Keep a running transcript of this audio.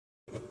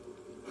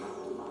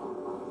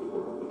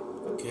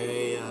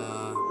Okay,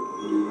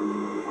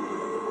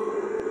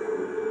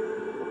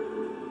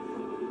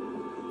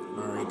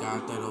 already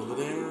got that over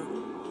there.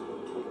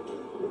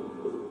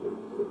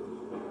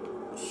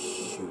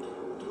 Shoot,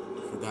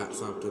 forgot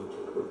something.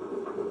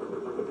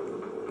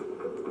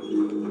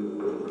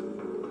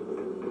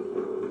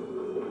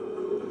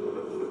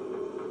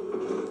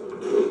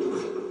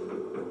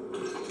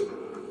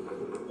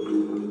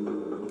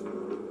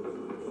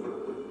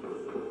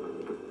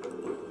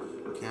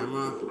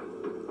 Camera.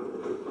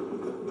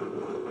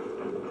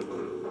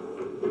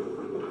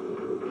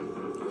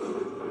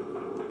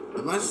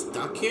 Am I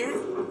stuck here?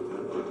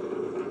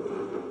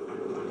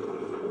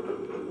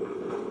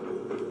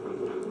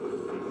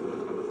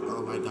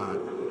 Oh my god.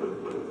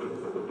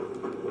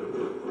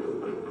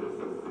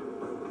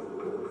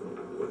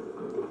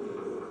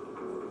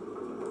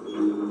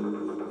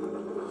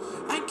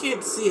 I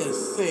can't see a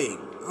thing.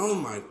 Oh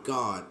my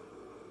god.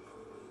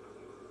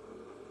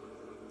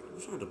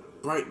 I'm sure the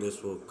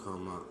brightness will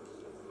come up.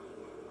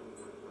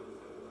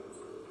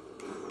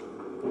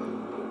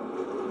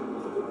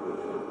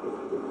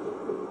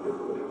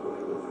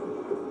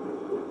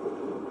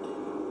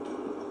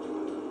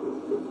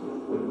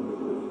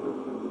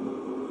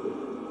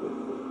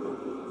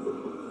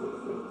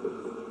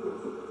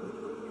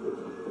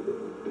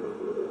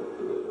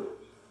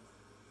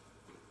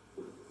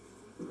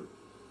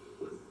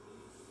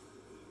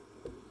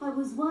 I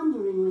was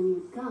wondering when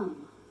you'd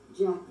come,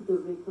 Jack the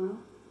Ripper.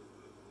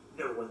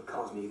 No one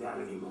calls me that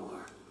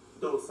anymore.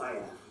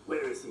 Dosaya,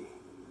 where is he?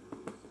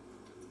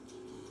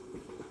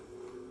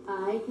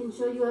 I can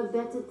show you a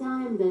better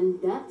time than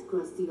that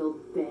crusty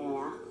old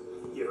bear.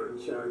 You're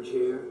in charge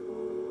here?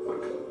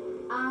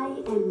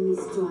 I am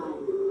Mistral,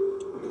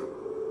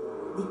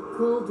 the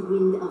cold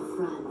wind of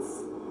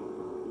France.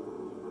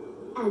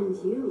 And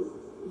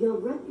your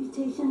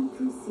reputation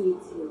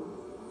precedes you.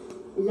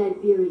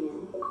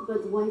 Liberian,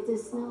 but white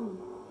as snow.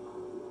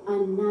 A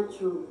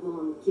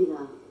natural-born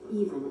killer,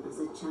 even as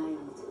a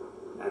child.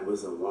 That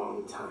was a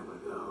long time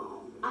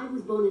ago. I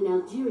was born in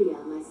Algeria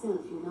myself,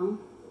 you know.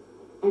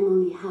 I'm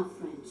only half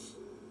French.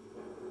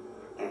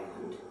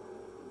 And?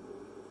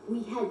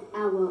 We had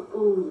our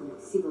own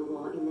civil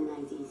war in the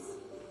 90s.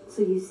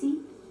 So you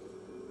see,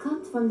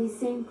 cut from the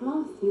same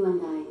cloth, you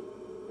and I.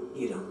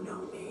 You don't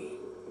know me.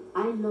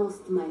 I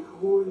lost my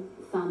whole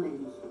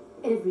family,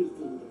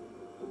 everything.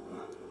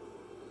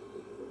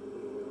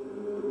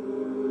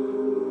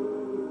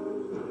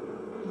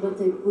 But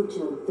I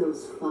butchered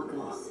those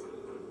fuckers.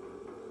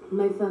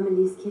 My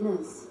family's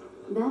killers.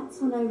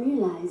 That's when I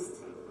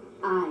realized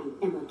I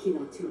am a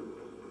killer too.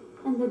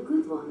 And a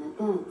good one at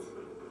that.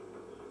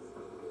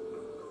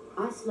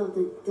 I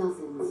slaughtered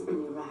dozens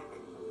in Iraq,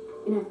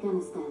 in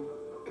Afghanistan.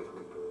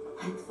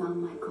 I'd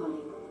found my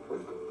calling.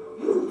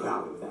 You're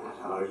proud of that,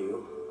 are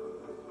you?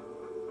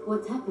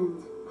 What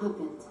happened,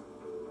 happened.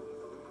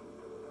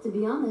 To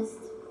be honest,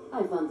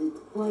 I found it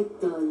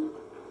quite dull.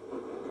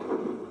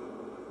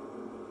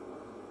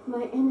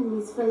 My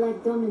enemies fell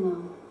like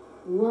domino,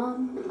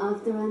 one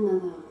after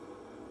another.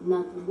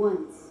 Not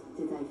once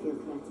did I feel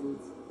threatened.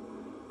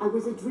 I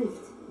was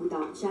adrift,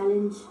 without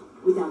challenge,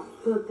 without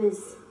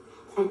purpose.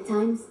 At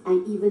times, I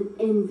even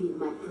envied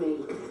my prey.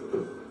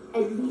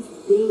 At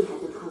least they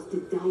had a cause to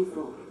die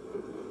for.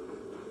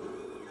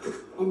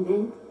 And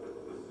then,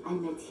 I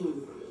met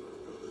him.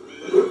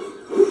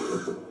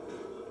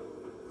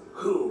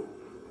 Who?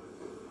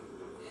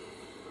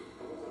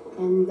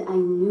 And I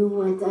knew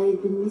what I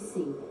had been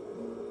missing.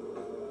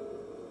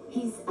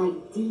 His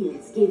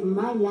ideals gave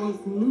my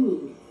life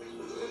meaning.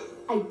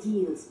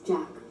 Ideals,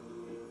 Jack.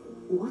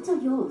 What are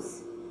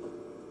yours?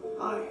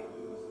 I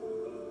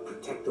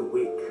protect the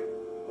weak.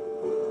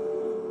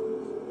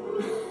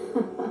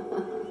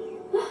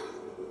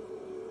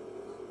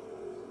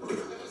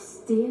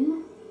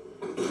 Still?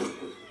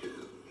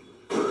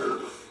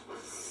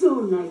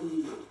 So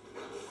naive.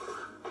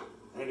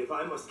 And if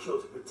I must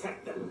kill to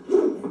protect them,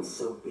 then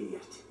so be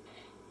it.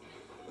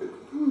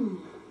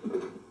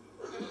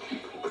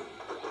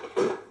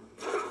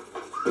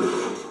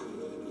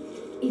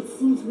 It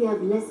seems we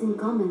have less in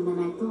common than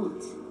I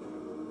thought.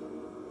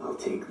 I'll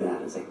take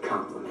that as a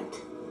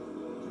compliment.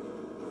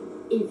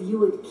 If you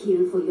would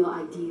kill for your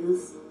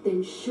ideals,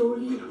 then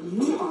surely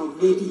you are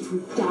ready to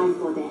die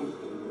for them.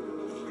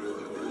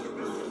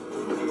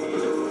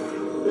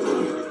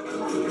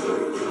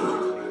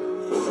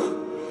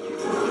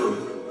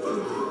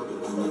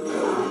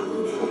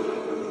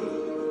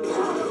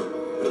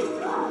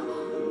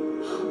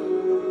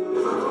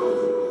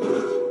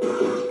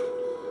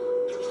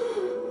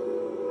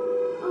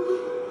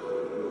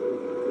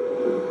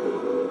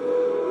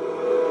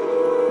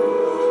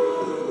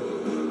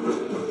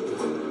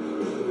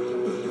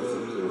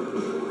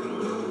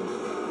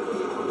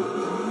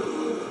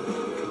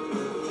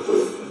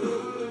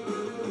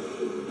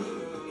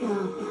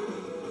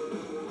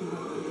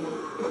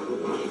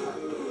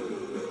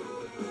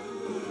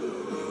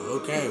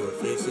 Okay, we're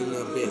facing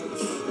a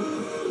bitch.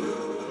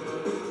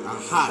 A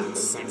hot,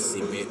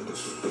 sexy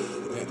bitch.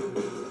 Yeah.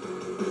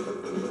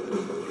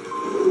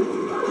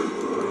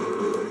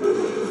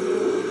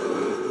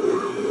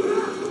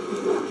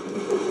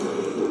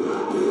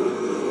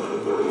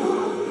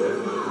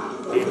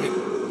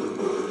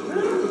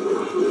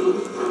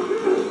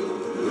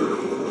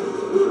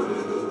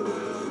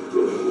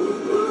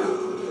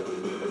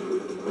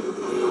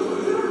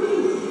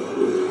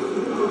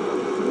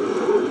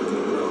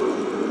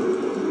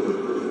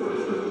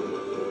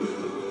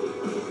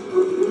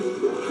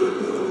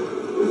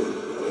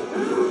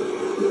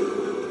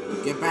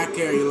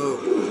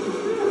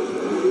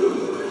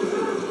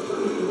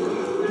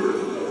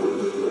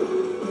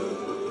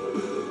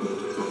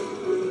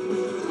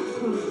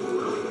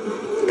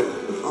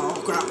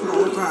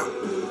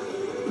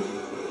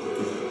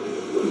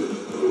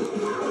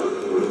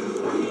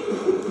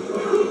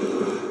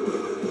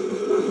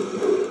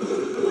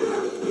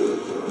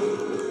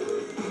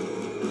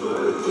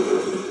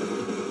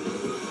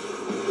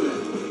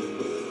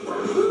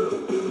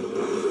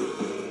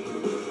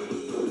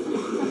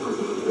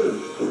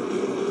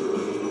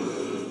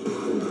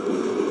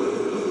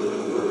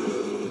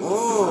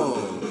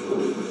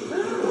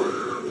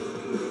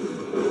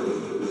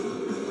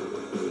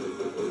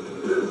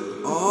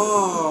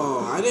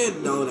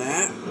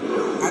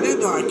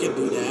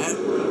 can do that.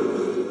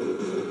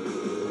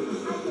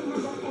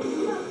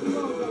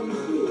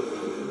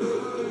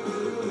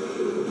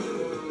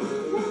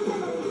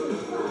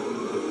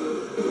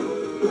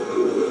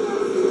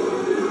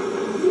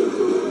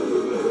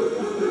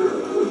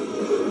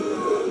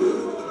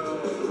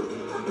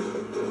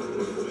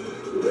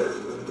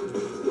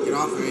 Get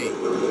off of me.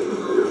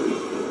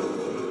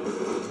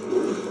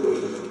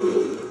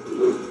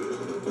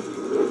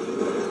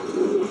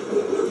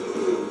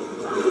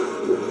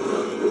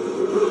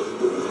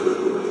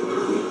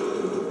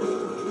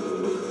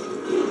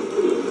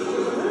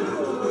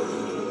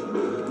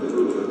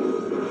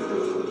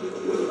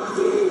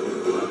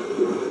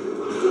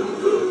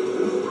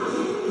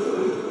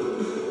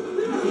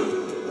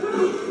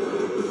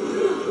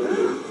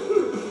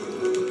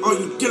 Oh,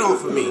 you get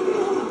off of me.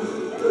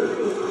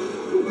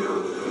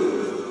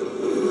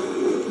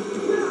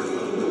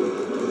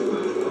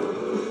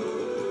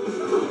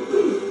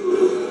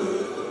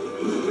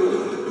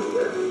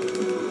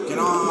 Get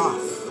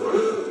off.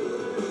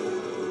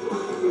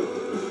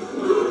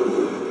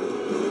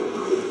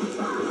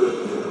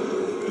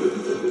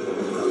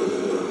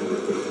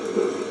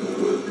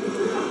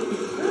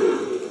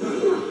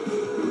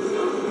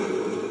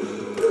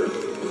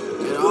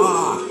 Get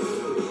off.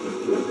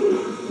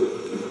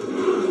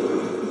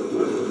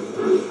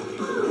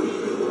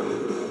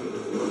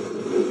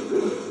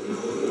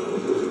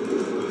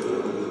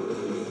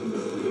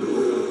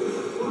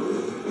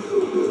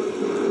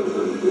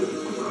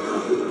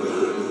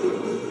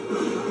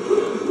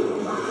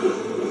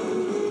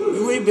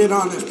 We've been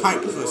on this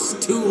pipe for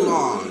too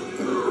long.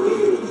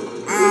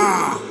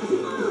 Ah!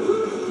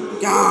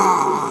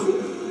 Ah!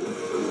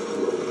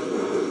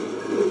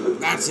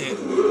 That's it.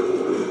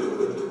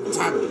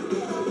 Time.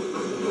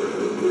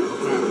 Oh,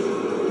 crap.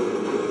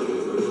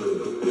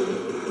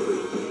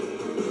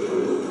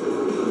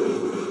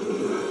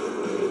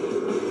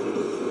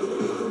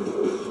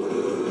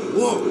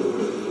 Whoa!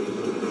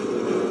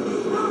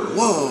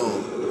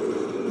 Whoa!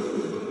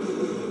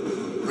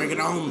 Bring it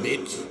on,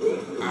 bitch.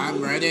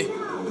 I'm ready.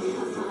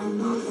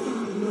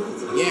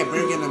 Yeah,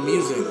 bring in the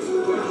music.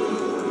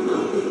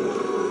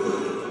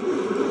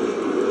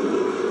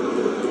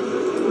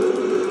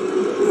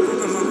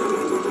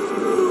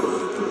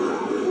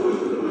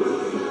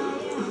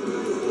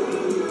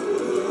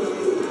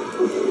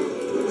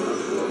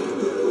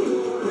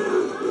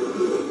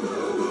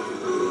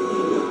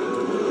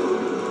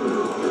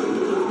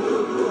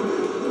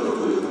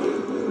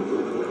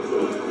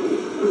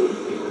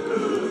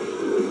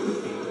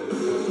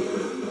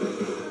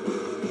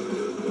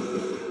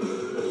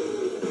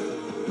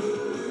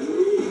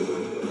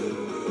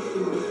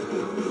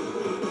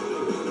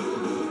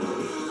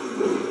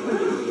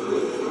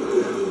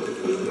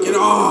 Get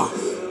off!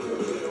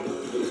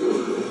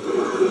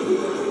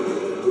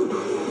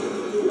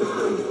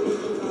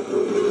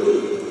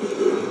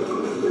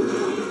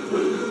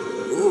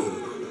 Ooh,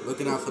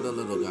 looking out for the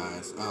little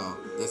guys. Oh,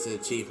 that's an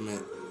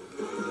achievement.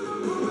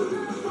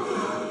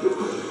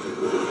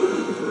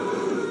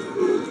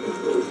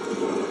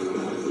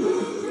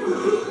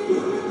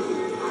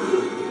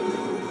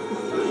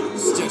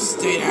 Just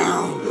stay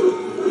down.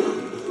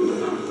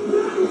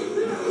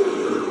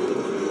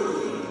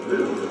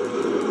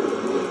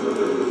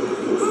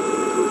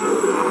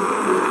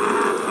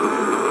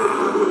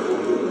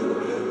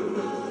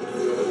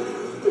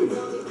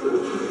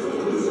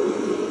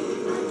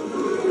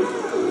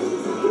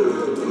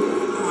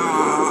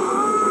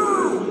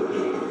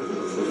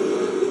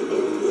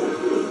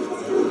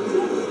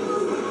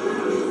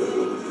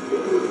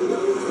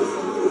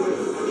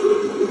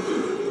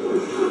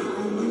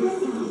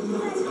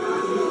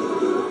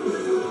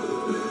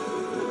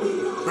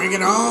 Bring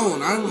it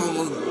on! I'm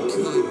almost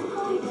good.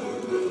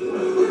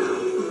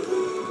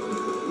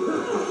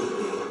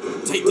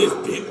 Take this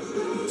bitch.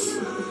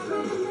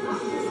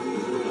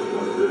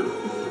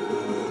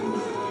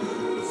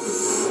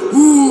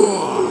 Ooh.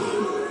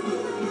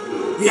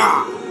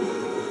 Yeah.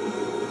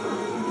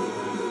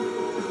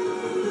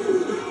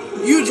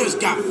 You just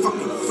got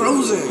fucking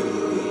frozen.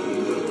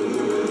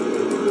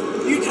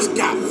 You just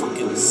got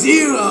fucking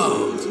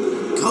zeroed.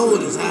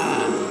 Cold as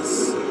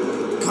ice.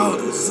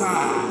 Cold as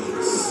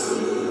ice.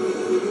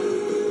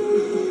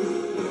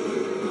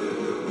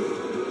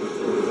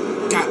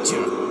 Got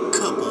your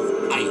cup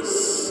of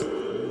ice,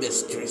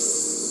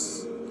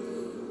 mistress.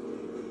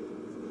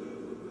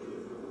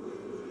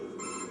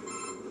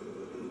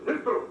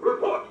 Mistral,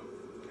 report!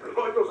 Your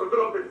vitals are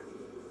dropping.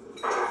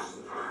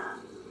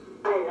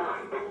 I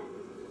lost.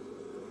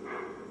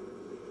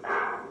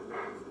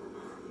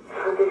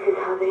 So this is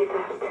how they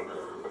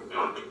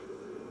felt.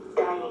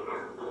 Dying.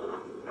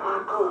 Far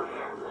off.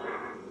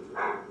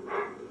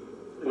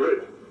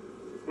 Wait.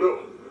 No.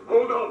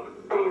 Hold on.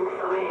 I am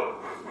sorry.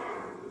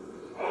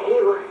 He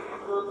was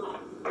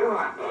too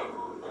much.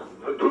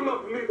 I do not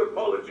need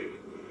apology.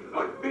 I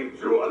need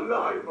you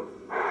alive.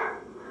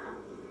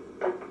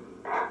 But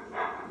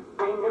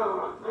I know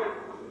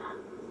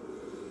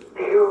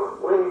you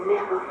will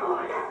never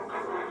fall.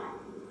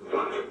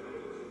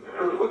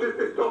 What is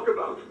this talk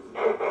about?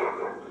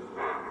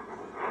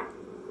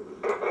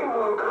 The tomb.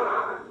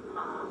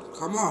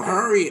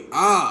 Hurry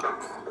up!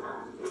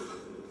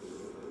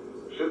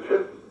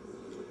 Shit.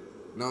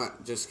 No,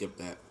 just skip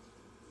that.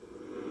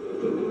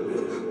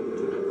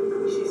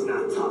 She's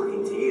not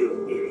talking to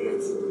you,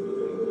 idiot.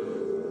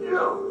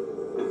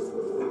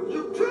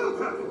 You killed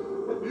her!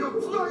 You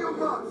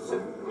vagabonds!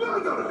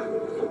 Murderer!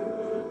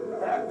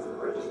 That's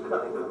rich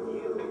coming from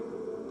you.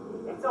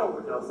 It's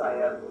overdose, I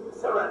am.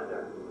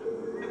 Surrender.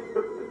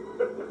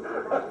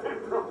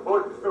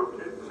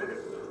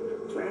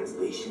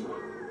 Translation.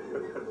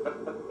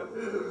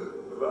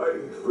 Why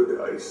would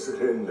I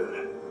surrender?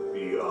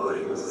 You are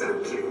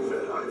exactly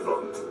where I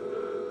want.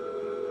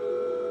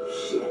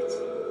 Shit.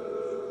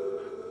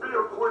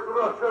 Built with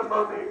Russian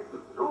money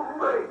to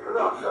make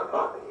Russian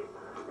money.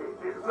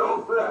 It is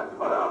no threat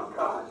for our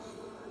cause.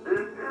 It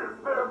is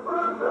their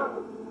burden.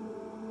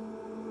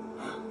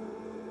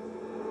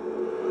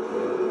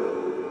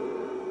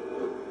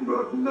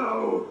 But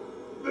now,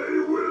 they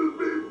will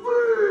be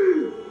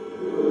free!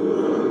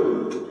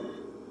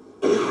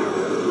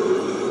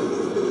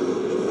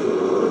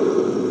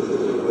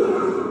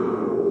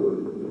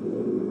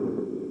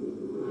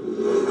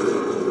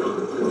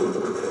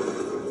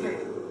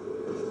 Damn.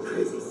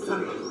 Crazy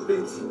son of a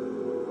bitch.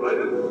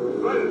 Raiden,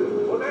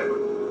 what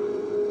happened?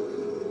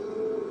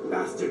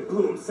 Bastard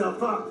blew himself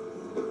up.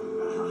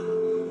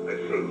 I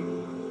see.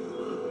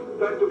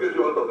 Time to get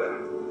you out of there.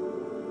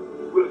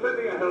 We're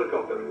sending a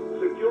helicopter.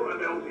 Secure an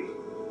LZ.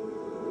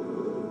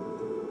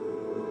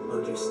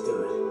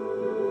 Understood.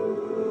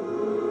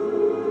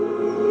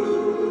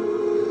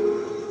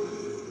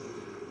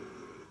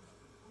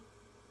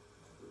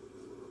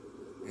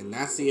 And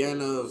that's the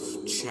end of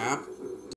chapter